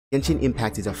Genshin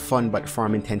Impact is a fun but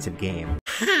farm-intensive game.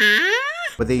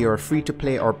 Whether you're a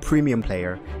free-to-play or premium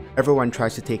player, everyone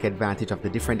tries to take advantage of the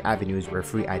different avenues where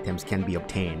free items can be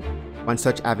obtained. One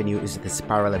such avenue is the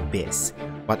Spiral Abyss,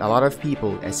 but a lot of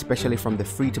people, especially from the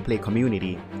free-to-play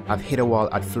community, have hit a wall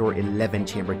at floor 11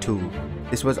 chamber 2.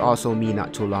 This was also me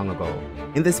not too long ago.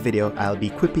 In this video, I'll be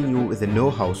equipping you with the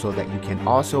know-how so that you can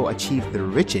also achieve the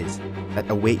riches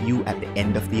that await you at the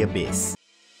end of the abyss.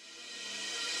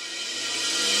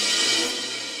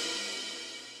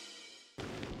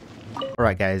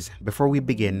 Alright guys, before we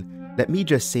begin, let me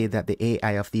just say that the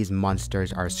AI of these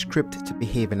monsters are scripted to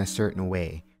behave in a certain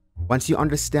way. Once you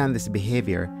understand this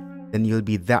behavior, then you'll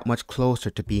be that much closer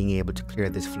to being able to clear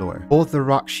this floor. Both the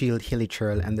Rock Shield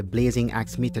Hilichurl and the Blazing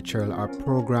Axe Metachurl are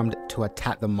programmed to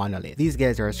attack the monolith. These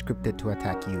guys are scripted to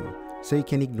attack you, so you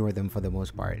can ignore them for the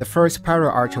most part. The first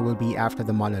Pyro Archer will be after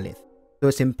the monolith, so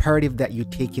it's imperative that you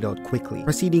take it out quickly.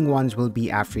 Preceding ones will be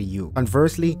after you.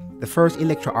 Conversely, the first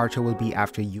Electro Archer will be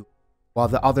after you, while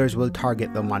the others will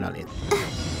target the monolith.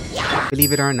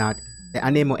 Believe it or not, the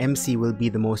Anemo MC will be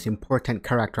the most important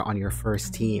character on your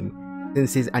first team,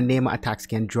 since his Anemo attacks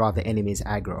can draw the enemy's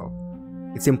aggro.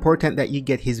 It's important that you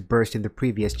get his burst in the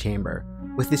previous chamber.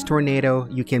 With this tornado,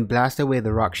 you can blast away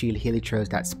the Rock Shield Hilichurls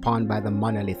that spawn by the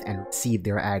monolith and receive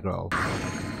their aggro.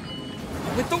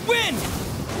 With the wind!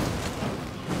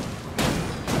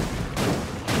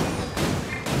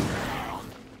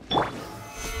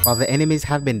 While the enemies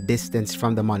have been distanced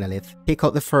from the monolith, take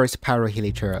out the first Pyro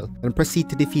Hilichurl, then proceed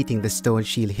to defeating the Stone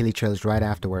Shield Hilichurls right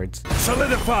afterwards.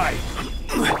 Solidify!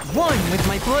 One with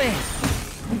my blade!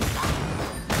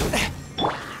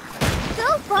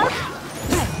 Go, Bark!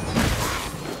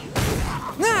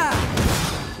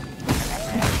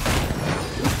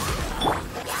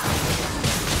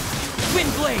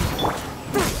 Wind blade!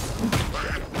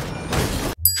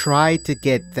 Try to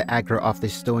get the aggro off the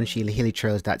Stone Shield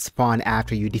Hilichurls that spawn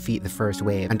after you defeat the first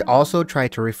wave, and also try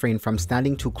to refrain from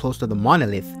standing too close to the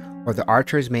monolith, or the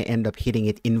archers may end up hitting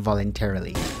it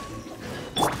involuntarily.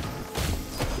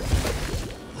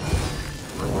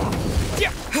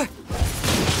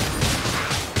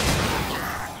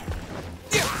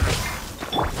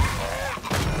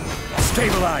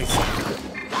 Stabilize!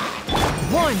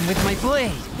 One with my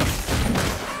blade!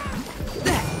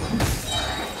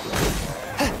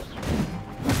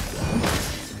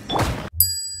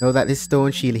 Now that the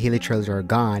Stone Shield Hilichurls are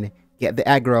gone, get the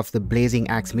aggro of the Blazing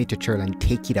Axe Metachurl and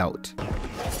take it out.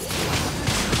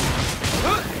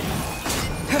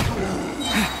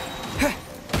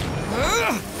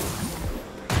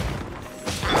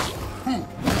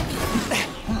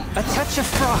 A touch of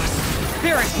frost!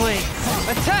 Spirit blade!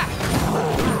 Attack!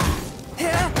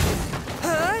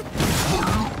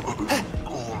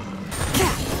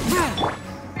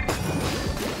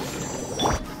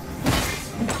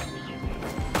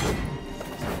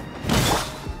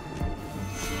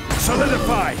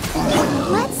 Solidify!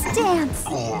 Let's dance!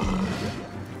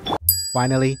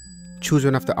 Finally, choose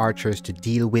one of the archers to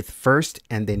deal with first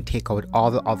and then take out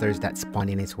all the others that spawn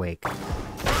in its wake.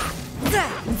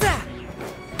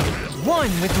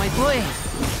 One with my blade!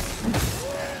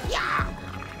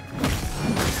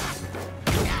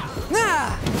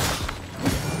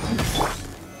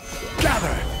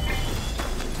 Gather!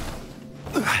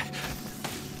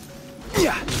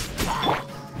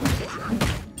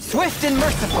 Swift and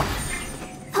merciful!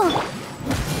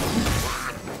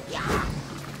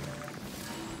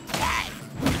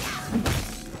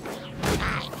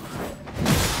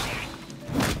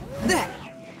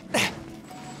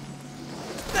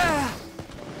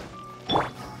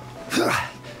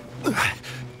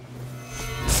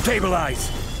 Stabilize!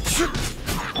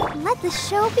 Let the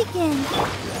show begin.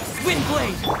 Wind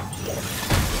blade!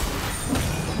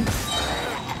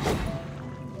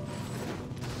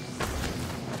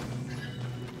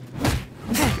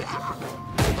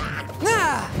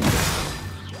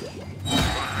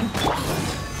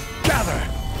 Gather!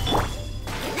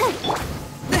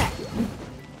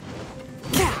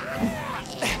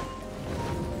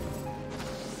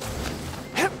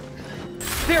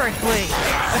 Spirit blade!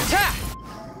 Attack!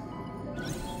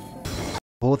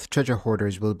 Both treasure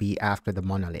hoarders will be after the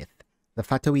monolith. The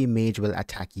Fatui mage will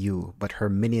attack you, but her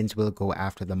minions will go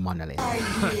after the monolith.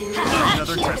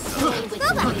 Another test.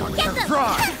 Get them!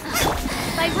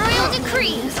 By royal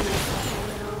decree,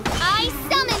 I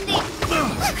summon thee!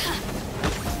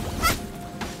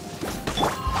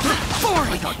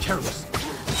 I got careless.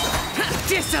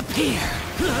 Disappear!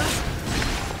 Here!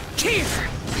 Here!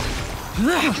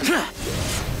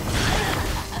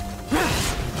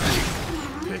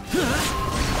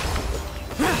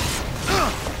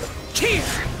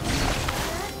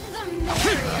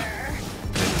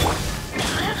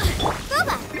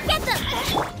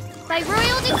 By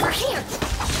royal decree. Over here.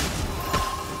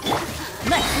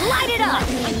 Let's light it up!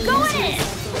 I'm going in!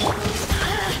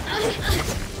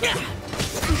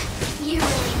 You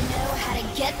really know how to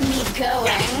get me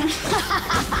going.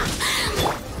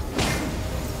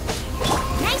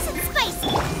 Nice and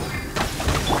spicy.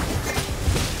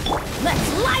 Let's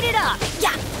light it up!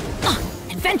 Yeah!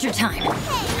 Adventure time!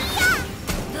 Hey, yeah.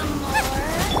 The more,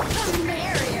 the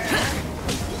merrier.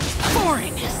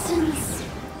 Boring!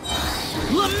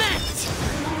 Lament!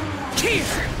 Here!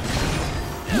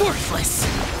 Worthless!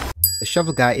 The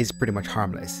shovel guy is pretty much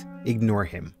harmless. Ignore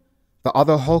him. The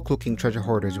other Hulk-looking treasure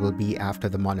hoarders will be after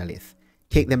the monolith.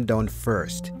 Take them down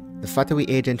first. The Fatui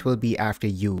agent will be after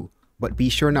you, but be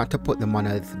sure not to put the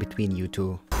monolith between you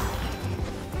two.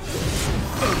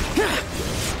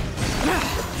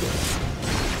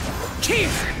 Here!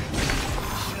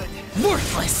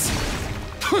 Worthless!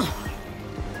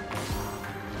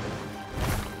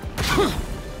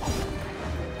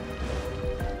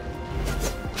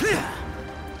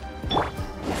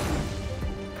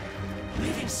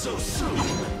 Leaving so soon!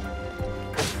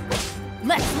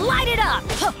 Let's light it up!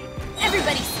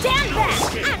 Everybody stand back!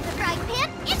 Out of the frying pan,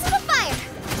 into the fire.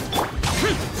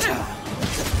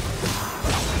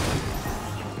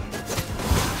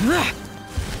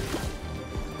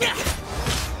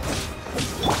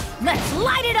 Let's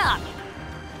light it up!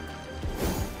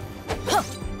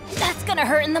 That's gonna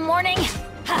hurt in the morning!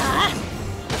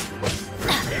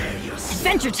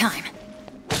 Adventure time!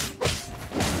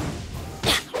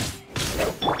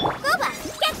 Booba,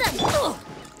 get them.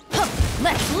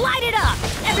 Let's light it up!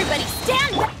 Everybody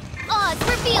stand back! Odds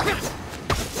revealed.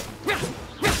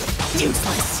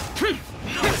 Useless!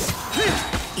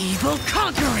 Evil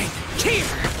conquering! Here!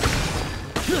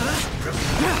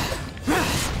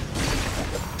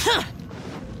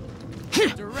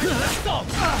 Direct assault!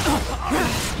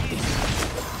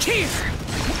 Here!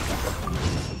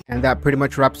 And that pretty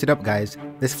much wraps it up, guys.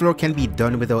 This floor can be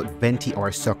done without Venti or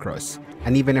Sucrose,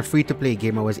 and even a free-to-play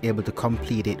gamer was able to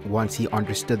complete it once he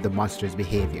understood the monster's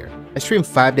behavior. I stream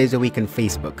 5 days a week on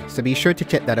Facebook, so be sure to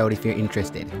check that out if you're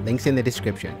interested. Links in the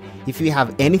description. If you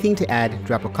have anything to add,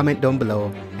 drop a comment down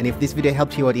below, and if this video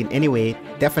helped you out in any way,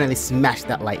 definitely smash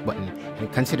that like button, and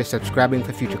consider subscribing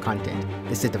for future content.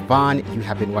 This is Devon, you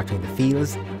have been watching The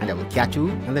Feelz, and I will catch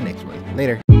you on the next one.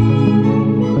 Later.